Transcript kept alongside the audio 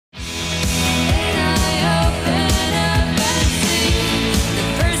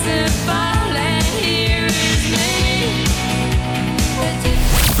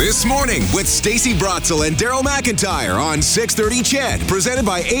This Morning with Stacey Brotzel and Daryl McIntyre on 630 CHED, presented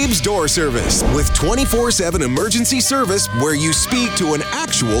by Abe's Door Service, with 24/7 emergency service where you speak to an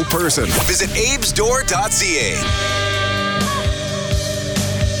actual person. Visit abesdoor.ca.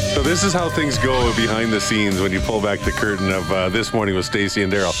 So this is how things go behind the scenes when you pull back the curtain of This Morning with Stacey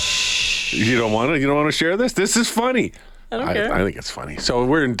and Daryl. You don't want to share this? This is funny. I don't care. I think it's funny. So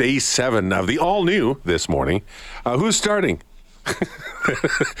we're in day 7 of the all new This Morning. Who's starting?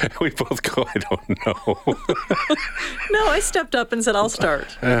 We both go, I don't know. No, I stepped up and said, I'll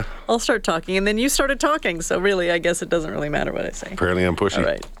start. I'll start talking. And then you started talking. So really, I guess it doesn't really matter what I say. Apparently I'm pushy. All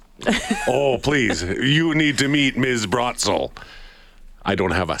right. Oh, please. You need to meet Ms. Brotzel. I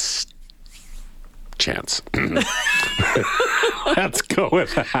don't have a chance. Let's go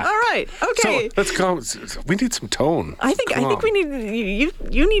with that. All right. Okay. So let's go. We need some tone. I think we need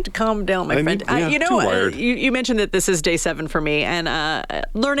you need to calm down, my friend. You mentioned that this is day 7 for me, and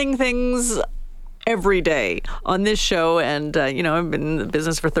learning things every day on this show. And I've been in the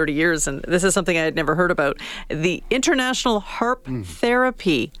business for 30 years, and this is something I had never heard about: the International Harp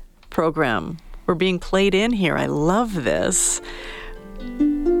Therapy program. We're being played in here. I love this.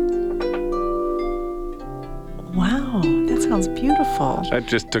 Wow, that sounds beautiful. That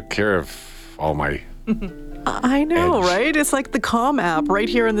just took care of all my I know, edge. Right? It's like the Calm app right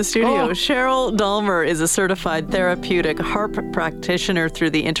here in the studio. Cheryl Dulmer is a certified therapeutic harp practitioner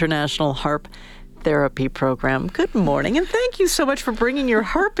through the International Harp Therapy program. Good morning, and thank you so much for bringing your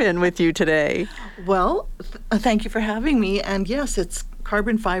harp in with you today. Well, thank you for having me. And yes, it's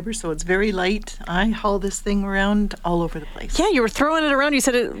carbon fiber, so it's very light. I haul this thing around all over the place. Yeah, you were throwing it around. You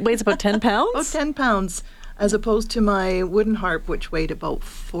said it weighs about 10 pounds? Oh, 10 pounds, as opposed to my wooden harp, which weighed about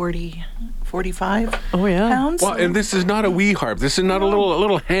 45 pounds. Well, and this is not a wee harp. This is not a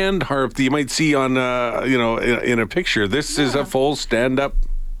little hand harp that you might see on, in a picture. This is a full stand-up.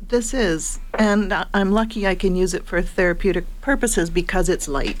 This is, and I'm lucky I can use it for therapeutic purposes because it's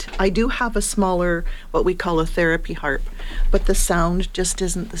light. I do have a smaller, what we call a therapy harp, but the sound just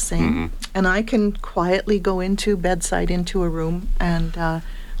isn't the same. Mm-hmm. And I can quietly go into a room and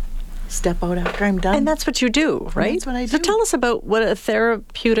step out after I'm done. And that's what you do, right? And that's what I do. So tell us about what a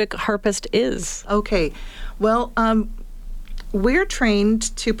therapeutic harpist is. Okay. Well, we're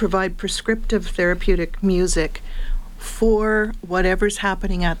trained to provide prescriptive therapeutic music for whatever's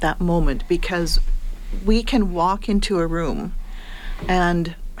happening at that moment, because we can walk into a room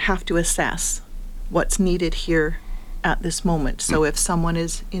and have to assess what's needed here at this moment. So if someone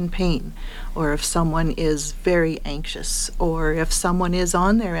is in pain, or if someone is very anxious, or if someone is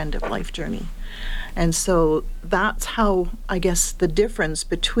on their end of life journey. And so that's how, I guess, the difference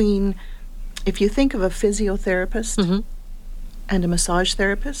between, if you think of a physiotherapist and a massage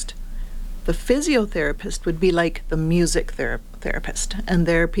therapist, the physiotherapist would be like the music therapist, and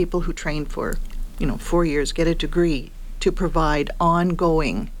they're people who train for, 4 years, get a degree to provide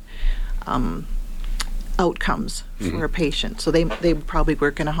ongoing outcomes for a patient. So they would probably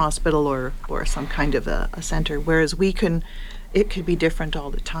work in a hospital or some kind of a center, whereas it could be different all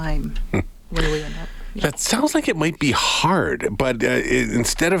the time where we end up. Yeah. That sounds like it might be hard, but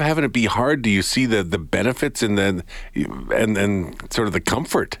instead of having it be hard, do you see the benefits and sort of the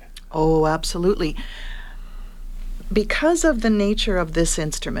comfort? Oh, absolutely. Because of the nature of this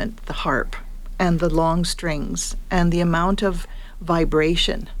instrument, the harp, and the long strings, and the amount of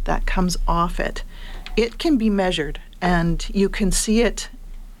vibration that comes off it, it can be measured, and you can see it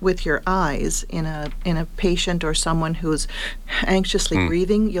with your eyes in a patient or someone who's anxiously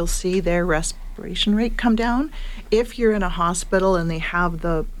breathing. You'll see their respiration rate come down. If you're in a hospital and they have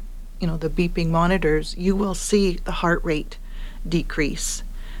the beeping monitors, you will see the heart rate decrease,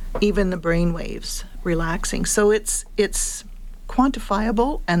 even the brain waves relaxing. So it's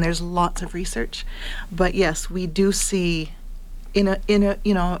quantifiable, and there's lots of research. But yes, we do see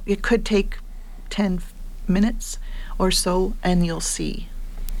it could take 10 minutes or so, and you'll see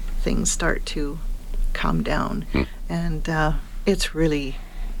things start to calm down. And it's very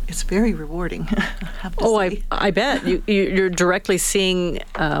rewarding. I bet. You're directly seeing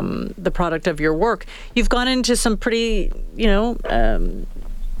the product of your work. You've gone into some pretty,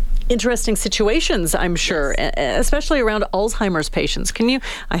 interesting situations, I'm sure, especially around Alzheimer's patients.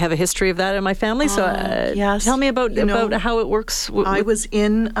 I have a history of that in my family, so yes. Tell me about how it works. I was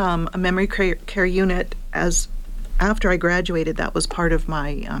in a memory care unit after I graduated. That was part of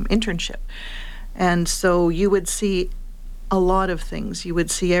my internship. And so you would see a lot of things. You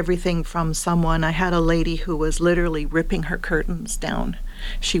would see everything from someone. I had a lady who was literally ripping her curtains down.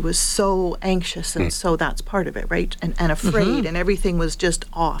 She was so anxious, and so that's part of it, right? And afraid, and everything was just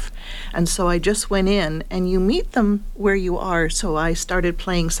off. And so I just went in, and you meet them where you are. So I started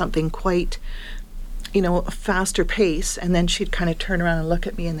playing something quite, a faster pace, and then she'd kind of turn around and look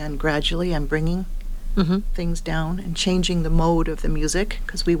at me, and then gradually I'm bringing things down and changing the mode of the music,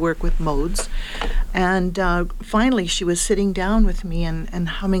 because we work with modes. And finally she was sitting down with me and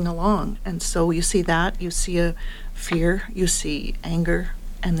humming along. And so you see that, you see a fear, you see anger,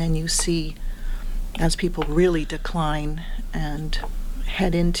 and then you see as people really decline and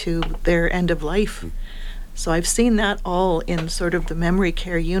head into their end of life. So I've seen that all in sort of the memory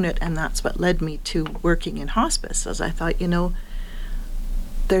care unit, and that's what led me to working in hospice, as I thought,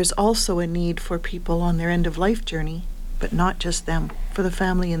 there's also a need for people on their end-of-life journey, but not just them, for the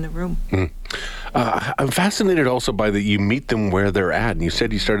family in the room. I'm fascinated also by that you meet them where they're at, and you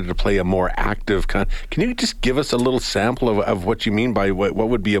said you started to play a more active kind. Can you just give us a little sample of what you mean by what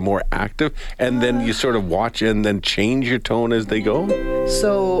would be a more active, and then you sort of watch and then change your tone as they go?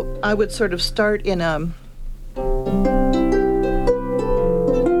 So I would sort of start in a...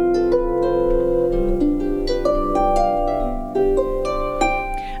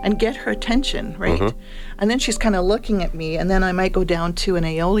 and get her attention, right? And then she's kind of looking at me, and then I might go down to an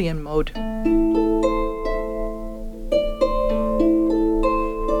Aeolian mode.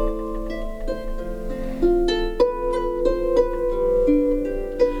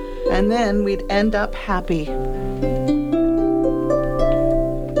 And then we'd end up happy.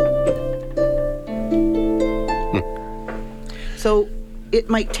 So it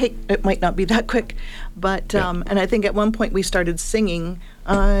might not be that quick, but and I think at one point we started singing,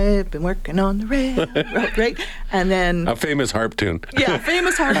 I've been working on the railroad, right? And then a famous harp tune. Yeah,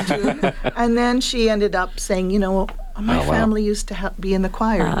 famous harp tune. And then she ended up saying, my family used to be in the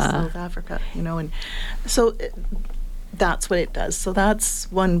choir in South Africa, and so that's what it does. So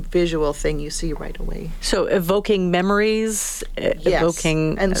that's one visual thing you see right away. So evoking memories,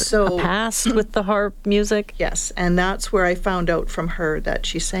 evoking and so, a past with the harp music? Yes, and that's where I found out from her that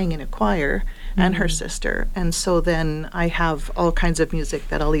she sang in a choir and her sister. And so then I have all kinds of music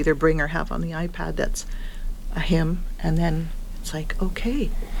that I'll either bring or have on the iPad that's a hymn, and then it's like, okay,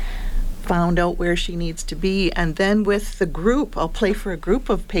 found out where she needs to be. And then with the group, I'll play for a group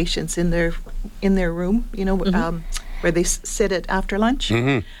of patients in their room, where they sit at after lunch.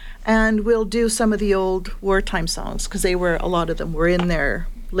 And we'll do some of the old wartime songs, because a lot of them were in their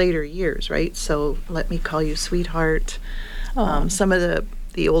later years, right? So Let Me Call You Sweetheart, some of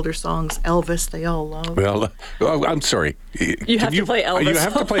the older songs, Elvis, they all love. Well, I'm sorry. You have to play Elvis. You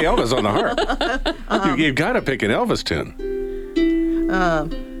have to play Elvis on the harp. You've got to pick an Elvis tune.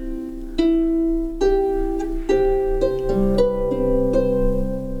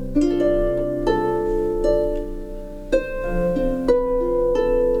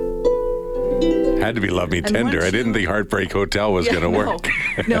 Had to be Love Me Tender. I didn't think Heartbreak Hotel was going to work.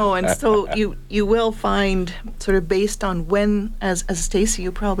 No, and so you will find, sort of based on when, as Stacey,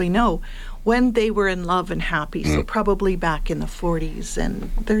 you probably know, when they were in love and happy, so probably back in the 40s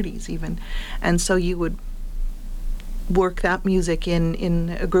and 30s even. And so you would work that music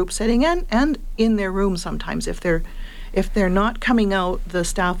in a group setting and in their room sometimes. If they're not coming out, the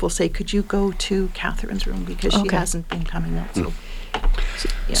staff will say, could you go to Catherine's room, because she hasn't been coming out.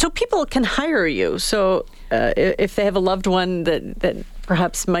 So people can hire you. So if they have a loved one that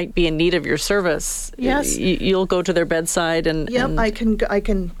perhaps might be in need of your service, yes, you'll go to their bedside and I can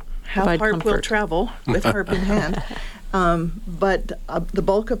have harp comfort. Will travel with harp in hand. But the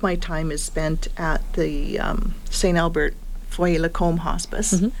bulk of my time is spent at the St. Albert Foyer Lacombe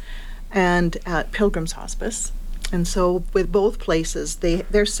Hospice and at Pilgrim's Hospice. And so with both places,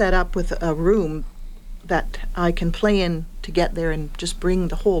 they're set up with a room that I can play in to get there and just bring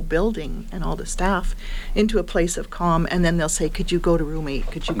the whole building and all the staff into a place of calm. And then they'll say, could you go to room 8?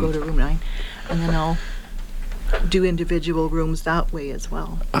 Could you go to room 9? And then I'll do individual rooms that way as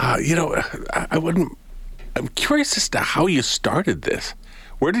well. I'm curious as to how you started this.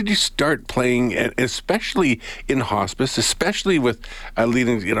 Where did you start playing, especially in hospice, especially with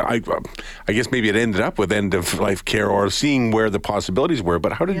leading, I guess maybe it ended up with end-of-life care or seeing where the possibilities were,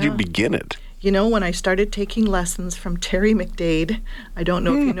 but how did you begin it? When I started taking lessons from Terry McDade, I don't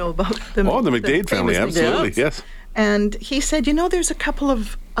know if you know about the McDade family, absolutely, yes. And he said, there's a couple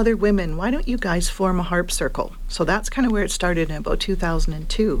of other women. Why don't you guys form a harp circle? So that's kind of where it started in about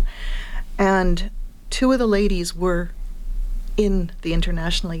 2002. And two of the ladies were in the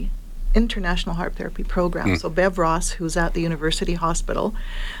International Harp Therapy program. So Bev Ross, who's at the University Hospital,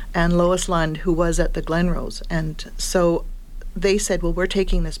 and Lois Lund, who was at the Glenrose. And so they said, well, we're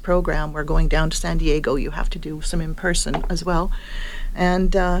taking this program. We're going down to San Diego. You have to do some in person as well.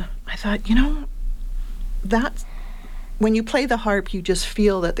 And I thought, that's when you play the harp, you just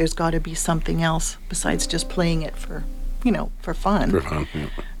feel that there's got to be something else besides just playing it for fun. For fun, yeah.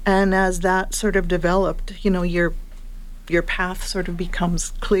 And as that sort of developed, your path sort of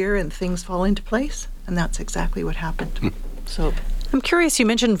becomes clear and things fall into place. And that's exactly what happened. So I'm curious, you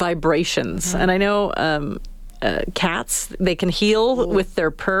mentioned vibrations, and I know cats, they can heal with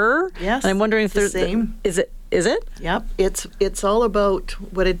their purr. Yes. And I'm wondering if there's... same. Is it? Yep. It's all about,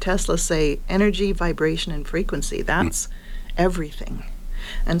 what did Tesla say? Energy, vibration, and frequency. That's everything.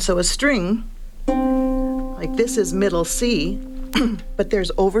 And so a string, like this is middle C, but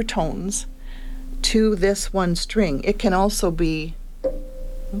there's overtones to this one string. It can also be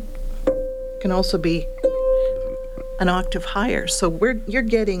an octave higher. So you're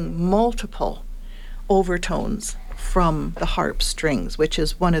getting multiple overtones from the harp strings, which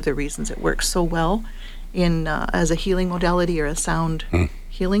is one of the reasons it works so well in as a healing modality or a sound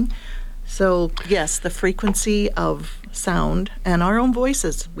healing. So yes, the frequency of sound and our own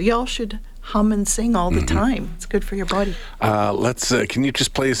voices. We all should hum and sing all the time. It's good for your body. Can you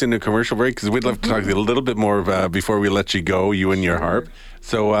just play us into a commercial break? Because we'd love to talk to you a little bit more before we let you go, you and your harp.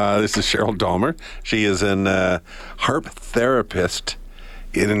 So this is Cheryl Dahmer. She is an harp therapist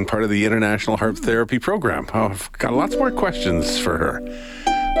in part of the International Harp Therapy program. I've got lots more questions for her.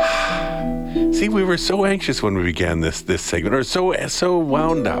 See, we were so anxious when we began this segment, or so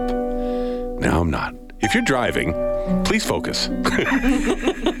wound up. Now I'm not. If you're driving, please focus.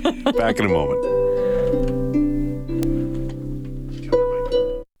 Back in a moment.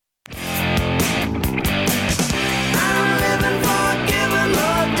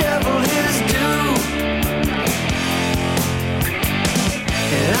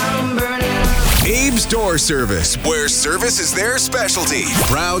 Abe's Door Service, where service is their specialty.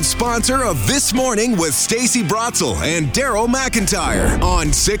 Proud sponsor of This Morning with Stacey Brotzel and Daryl McIntyre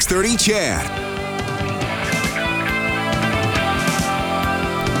on 630 CHED.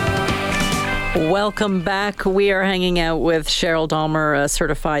 Welcome back. We are hanging out with Cheryl Dahmer, a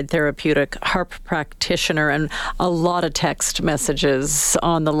certified therapeutic harp practitioner, and a lot of text messages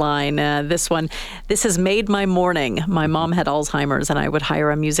on the line. This has made my morning. My mom had Alzheimer's, and I would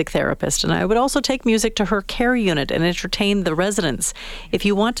hire a music therapist, and I would also take music to her care unit and entertain the residents. If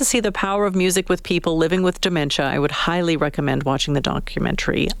you want to see the power of music with people living with dementia, I would highly recommend watching the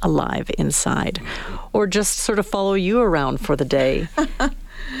documentary Alive Inside, or just sort of follow you around for the day.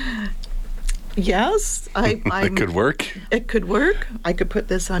 Yes, it could work. It could work. I could put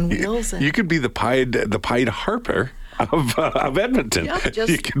this on wheels. You could be the pied harper of Edmonton. Yeah,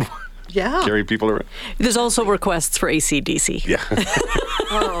 you could carry people around. There's also requests for AC/DC. Yeah.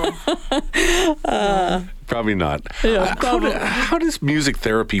 Probably not. Yeah, how does music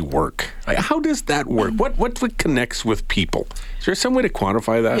therapy work? How does that work? What connects with people? Is there some way to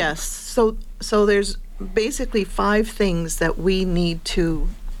quantify that? Yes. So there's basically 5 things that we need to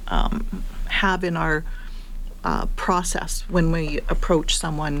have in our process when we approach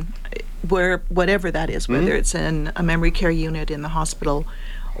someone, whatever that is, whether it's in a memory care unit, in the hospital,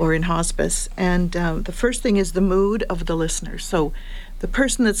 or in hospice. And the first thing is the mood of the listener. So the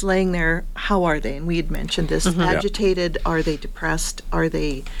person that's laying there, how are they? And we had mentioned this, agitated, are they depressed, are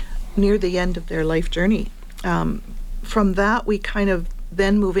they near the end of their life journey? From that, we kind of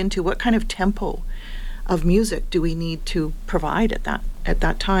then move into what kind of tempo of music do we need to provide at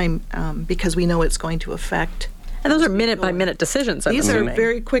that time, because we know it's going to affect. And those are minute-by-minute decisions, I'm These assuming. are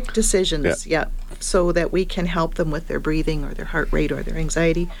very quick decisions, so that we can help them with their breathing or their heart rate or their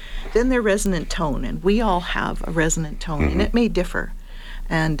anxiety. Then their resonant tone, and we all have a resonant tone, and it may differ.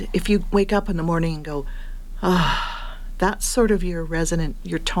 And if you wake up in the morning and go, that's sort of your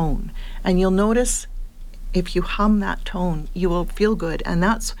tone. And you'll notice if you hum that tone, you will feel good. And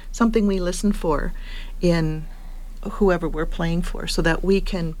that's something we listen for in whoever we're playing for, so that we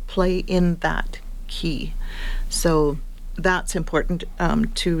can play in that key. So that's important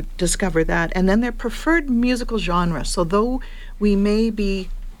to discover that. And then their preferred musical genre. So though we may be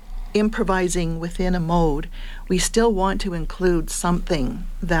improvising within a mode, we still want to include something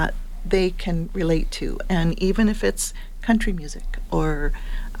that they can relate to. And even if it's country music or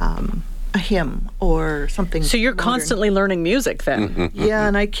a hymn or something. So you're modern. Constantly learning music then? Yeah,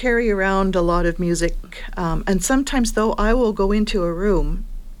 and I carry around a lot of music. And sometimes, though, I will go into a room,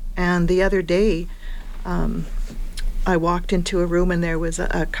 and the other day I walked into a room and there was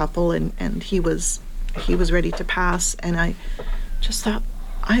a couple, and he was ready to pass, and I just thought,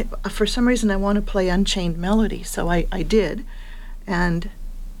 for some reason I want to play Unchained Melody, so I did. And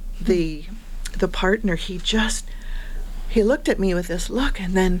the partner, he he looked at me with this look,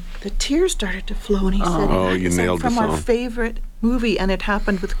 and then the tears started to flow, and he said, "Oh, you nailed the from song." Our favorite movie, and it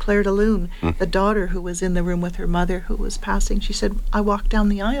happened with Claire de Lune, the daughter who was in the room with her mother who was passing. She said, I walked down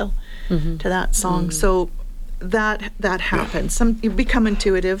the aisle to that song. So that happens. You become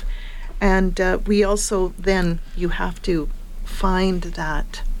intuitive, and we also then, you have to find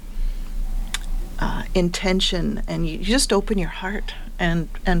that intention, and you just open your heart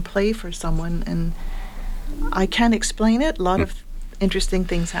and play for someone, and I can't explain it. A lot of interesting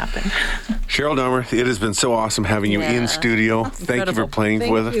things happen. Cheryl Dahmer, it has been so awesome having you in studio. Thank you for playing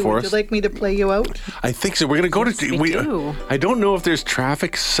for us. Would you like me to play you out? I think so. We're going to go to... I don't know if there's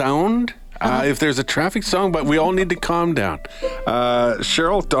traffic sound, if there's a traffic song, but we all need to calm down.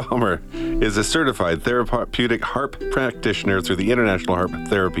 Cheryl Dahmer is a certified therapeutic harp practitioner through the International Harp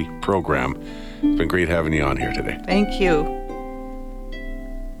Therapy program. It's been great having you on here today. Thank you.